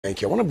Thank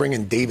you. I want to bring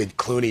in David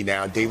Clunie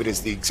now. David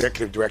is the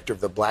executive director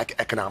of the Black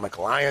Economic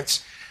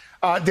Alliance.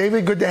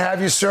 David, good to have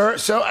you, sir.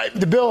 So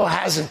the bill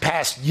hasn't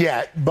passed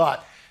yet,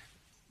 but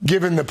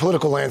given the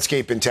political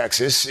landscape in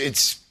Texas,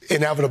 it's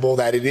inevitable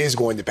that it is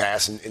going to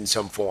pass in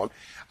some form.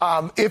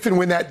 If and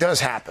when that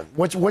does happen,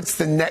 what's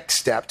the next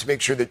step to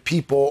make sure that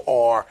people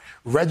are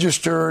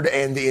registered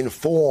and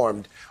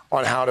informed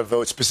on how to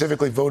vote,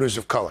 specifically voters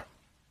of color?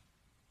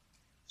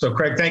 So,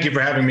 Craig, thank you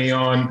for having me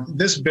on.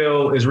 This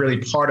bill is really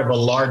part of a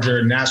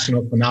larger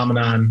national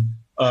phenomenon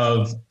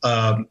of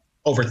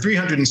over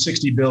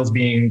 360 bills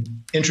being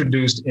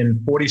introduced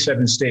in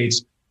 47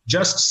 states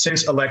just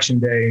since Election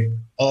Day,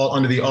 all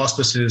under the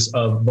auspices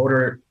of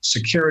voter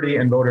security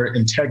and voter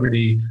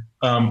integrity,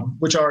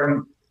 which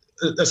are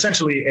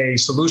essentially a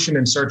solution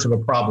in search of a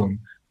problem.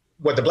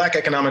 What the Black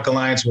Economic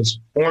Alliance was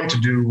formed to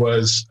do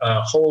was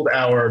hold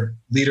our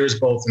leaders,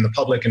 both in the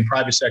public and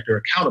private sector,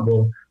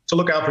 accountable to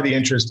look out for the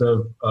interest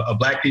of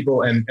Black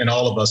people and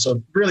all of us.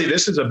 So really,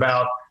 this is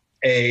about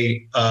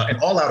an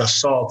all-out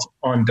assault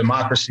on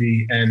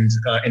democracy and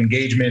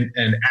engagement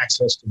and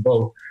access to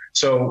vote.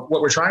 So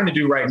what we're trying to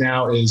do right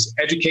now is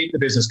educate the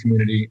business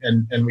community,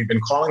 and we've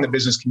been calling the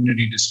business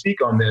community to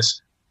speak on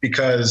this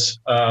because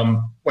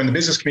when the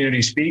business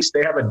community speaks,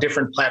 they have a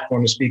different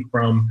platform to speak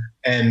from,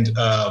 and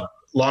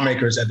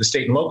lawmakers at the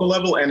state and local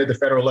level and at the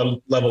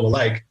federal level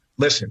alike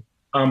listen.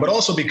 But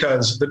also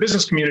because the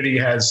business community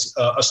has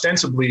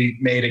ostensibly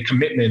made a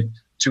commitment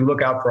to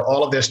look out for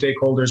all of their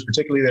stakeholders,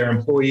 particularly their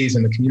employees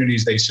and the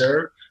communities they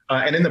serve.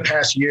 And in the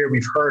past year,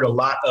 we've heard a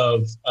lot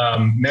of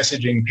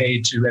messaging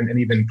paid to, and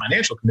even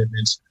financial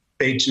commitments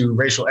paid to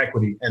racial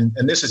equity. And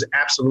this is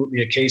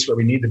absolutely a case where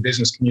we need the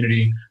business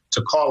community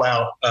to call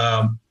out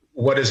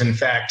what is in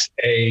fact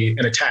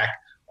an attack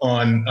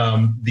on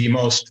the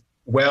most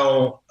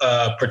well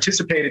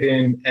participated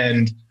in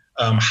and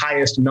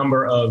highest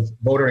number of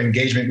voter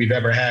engagement we've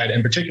ever had,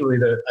 and particularly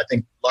I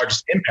think,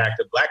 largest impact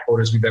of Black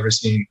voters we've ever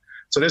seen.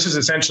 So this is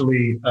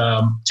essentially,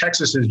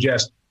 Texas is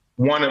just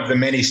one of the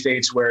many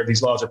states where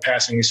these laws are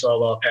passing. We saw a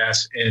law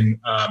pass in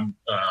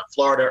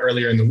Florida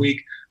earlier in the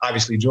week.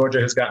 Obviously,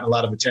 Georgia has gotten a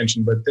lot of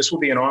attention, but this will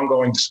be an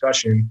ongoing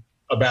discussion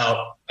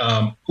about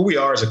who we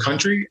are as a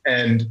country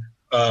and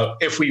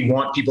if we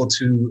want people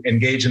to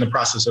engage in the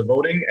process of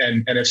voting,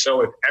 and if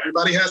so, if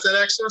everybody has that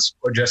access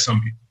or just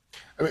some people.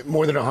 I mean,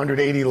 more than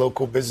 180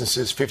 local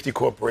businesses, 50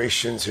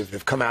 corporations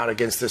have come out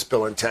against this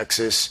bill in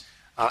Texas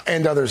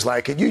and others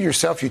like it. You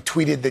yourself, you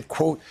tweeted that,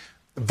 quote,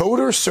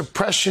 voter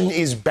suppression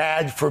is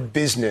bad for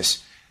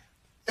business.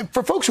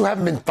 For folks who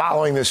haven't been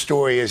following this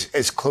story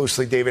as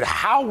closely, David,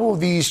 how will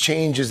these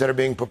changes that are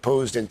being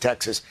proposed in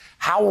Texas,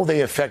 how will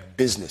they affect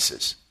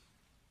businesses?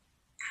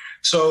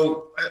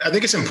 So I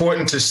think it's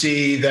important to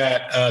see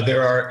that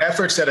there are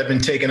efforts that have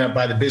been taken up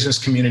by the business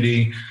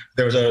community.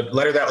 There was a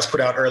letter that was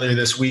put out earlier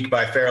this week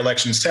by Fair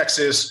Elections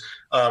Texas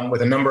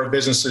with a number of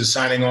businesses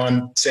signing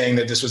on saying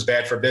that this was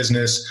bad for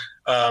business,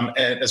 and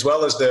as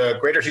well as the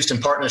Greater Houston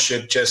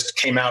Partnership just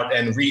came out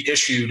and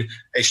reissued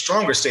a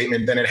stronger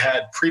statement than it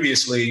had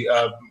previously,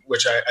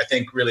 which I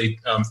think really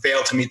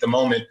failed to meet the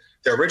moment,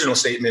 their original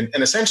statement.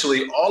 And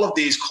essentially all of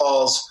these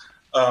calls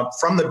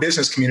from the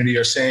business community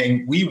are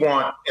saying we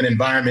want an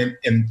environment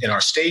in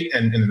our state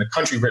and in the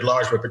country writ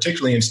large, but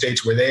particularly in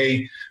states where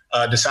they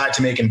decide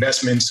to make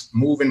investments,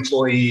 move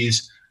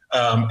employees,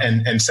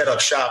 and set up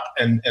shop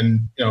and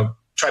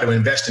try to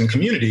invest in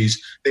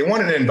communities. They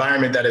want an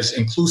environment that is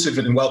inclusive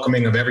and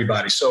welcoming of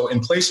everybody. So in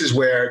places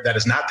where that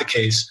is not the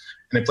case,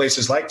 and in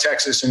places like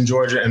Texas and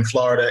Georgia and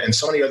Florida and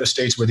so many other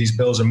states where these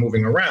bills are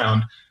moving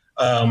around,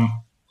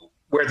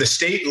 where the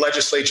state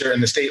legislature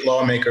and the state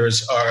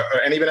lawmakers are,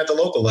 and even at the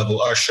local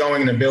level, are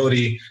showing an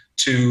ability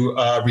to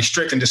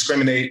restrict and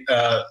discriminate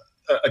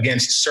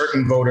against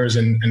certain voters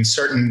and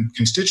certain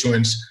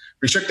constituents,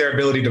 restrict their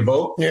ability to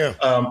vote. Yeah.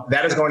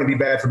 That is going to be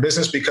bad for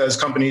business because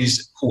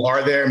companies who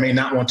are there may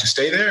not want to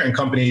stay there, and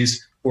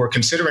companies who are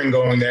considering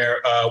going there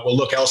will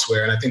look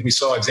elsewhere. And I think we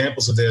saw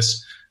examples of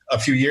this a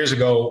few years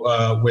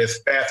ago with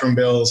bathroom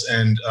bills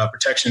and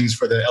protections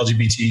for the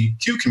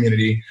LGBTQ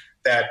community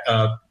that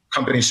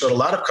companies showed a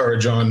lot of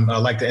courage on,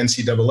 like the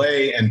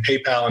NCAA and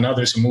PayPal and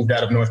others who moved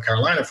out of North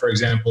Carolina, for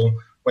example,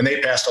 when they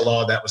passed a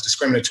law that was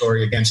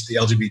discriminatory against the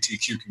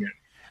LGBTQ community.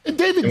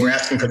 David, and we're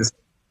asking for this.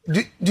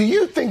 Do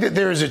you think that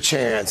there is a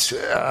chance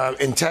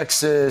in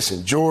Texas,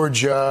 in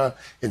Georgia,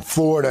 in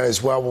Florida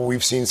as well, where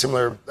we've seen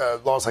similar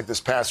laws like this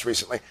passed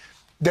recently,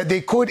 that they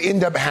could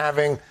end up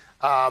having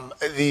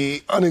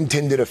the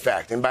unintended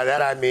effect? And by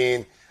that, I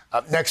mean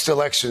next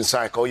election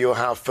cycle, you'll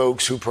have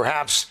folks who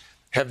perhaps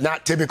have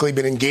not typically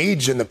been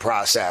engaged in the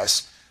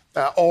process,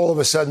 all of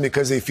a sudden,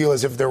 because they feel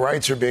as if their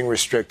rights are being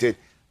restricted,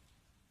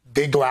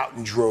 they go out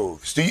in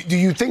droves. Do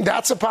you think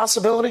that's a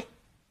possibility?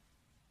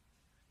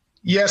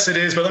 Yes, it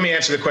is. But let me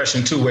answer the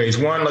question two ways.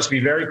 One, let's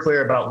be very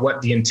clear about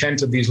what the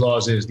intent of these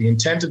laws is. The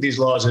intent of these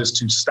laws is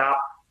to stop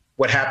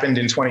what happened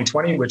in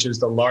 2020, which is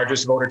the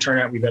largest voter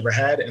turnout we've ever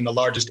had and the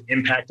largest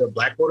impact of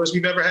Black voters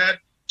we've ever had,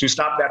 to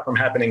stop that from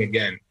happening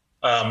again.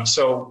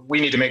 So we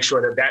need to make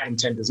sure that that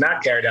intent is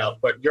not carried out.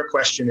 But your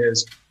question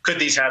is, could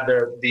these have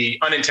the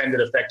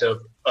unintended effect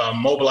of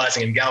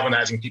mobilizing and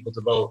galvanizing people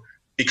to vote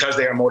because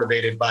they are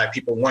motivated by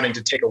people wanting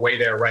to take away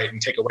their right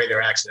and take away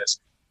their access?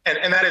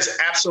 And that is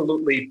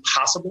absolutely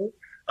possible.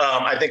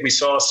 I think we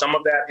saw some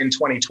of that in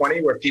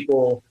 2020, where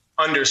people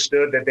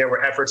understood that there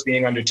were efforts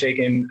being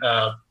undertaken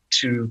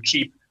to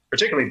keep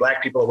particularly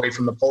Black people away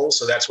from the polls.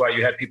 So that's why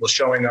you had people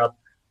showing up,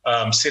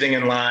 sitting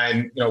in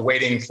line,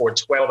 waiting for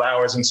 12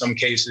 hours in some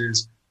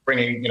cases,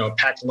 bringing,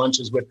 packed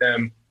lunches with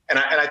them. And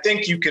I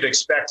think you could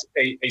expect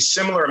a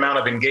similar amount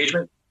of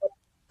engagement.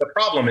 The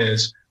problem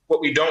is, what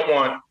we don't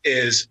want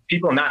is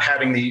people not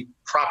having the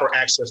proper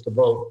access to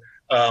vote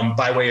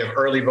by way of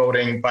early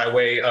voting, by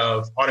way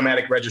of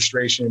automatic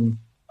registration.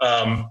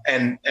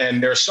 And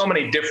there are so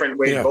many different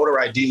ways, voter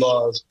ID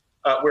laws.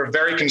 We're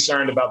very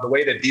concerned about the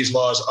way that these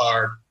laws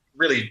are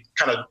really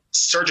kind of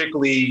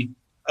surgically,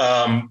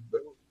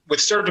 with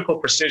surgical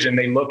precision,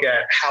 they look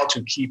at how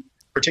to keep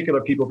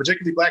particular people,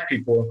 particularly Black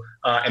people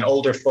and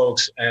older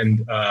folks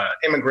and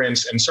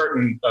immigrants and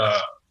certain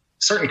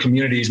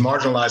communities,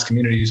 marginalized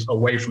communities,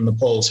 away from the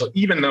polls. So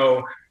even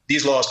though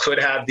these laws could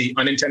have the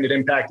unintended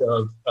impact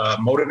of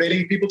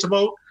motivating people to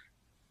vote,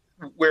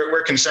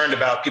 we're concerned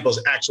about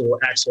people's actual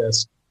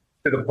access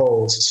to the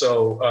polls.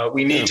 So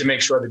we need to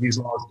make sure that these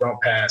laws don't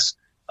pass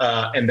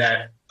and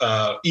that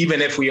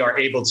even if we are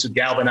able to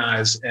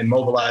galvanize and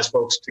mobilize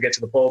folks to get to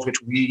the polls,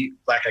 which we,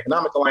 Black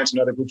Economic Alliance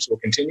and other groups, will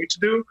continue to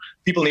do,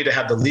 people need to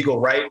have the legal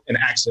right and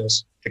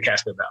access to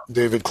cast their ballot.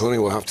 David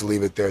Clunie, we'll have to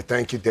leave it there.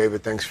 Thank you,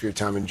 David. Thanks for your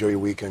time. Enjoy your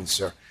weekend,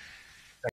 sir.